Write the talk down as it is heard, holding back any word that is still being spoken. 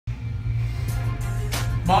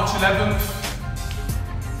March 11th,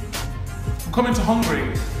 I'm coming to Hungary.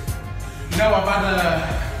 You know, I've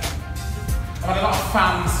had a lot of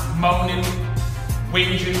fans moaning,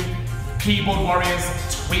 whinging, keyboard warriors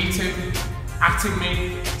tweeting, atting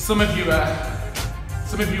me. Some of you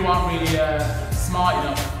aren't really smart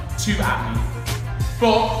enough to at me.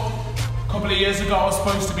 But a couple of years ago, I was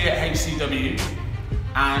supposed to be at HCW,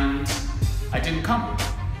 and I didn't come.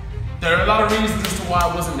 There are a lot of reasons as to why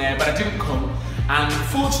I wasn't there, but I didn't come. And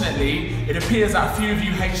fortunately, it appears that a few of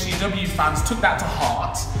you HCW fans took that to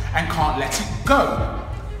heart and can't let it go.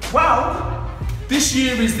 Well, this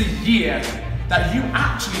year is the year that you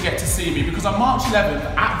actually get to see me, because on March 11th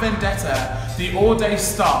at Vendetta, the all-day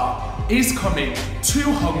Star is coming to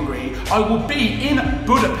Hungary. I will be in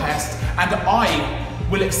Budapest, and I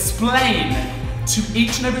will explain to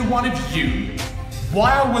each and every one of you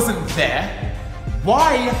why I wasn't there,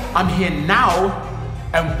 why I'm here now,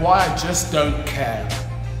 and why I just don't care.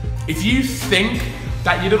 If you think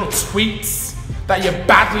that your little tweets, that your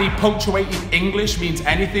badly punctuated English means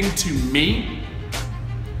anything to me,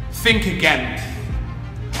 think again.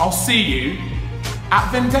 I'll see you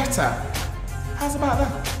at Vendetta. How's about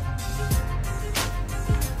that?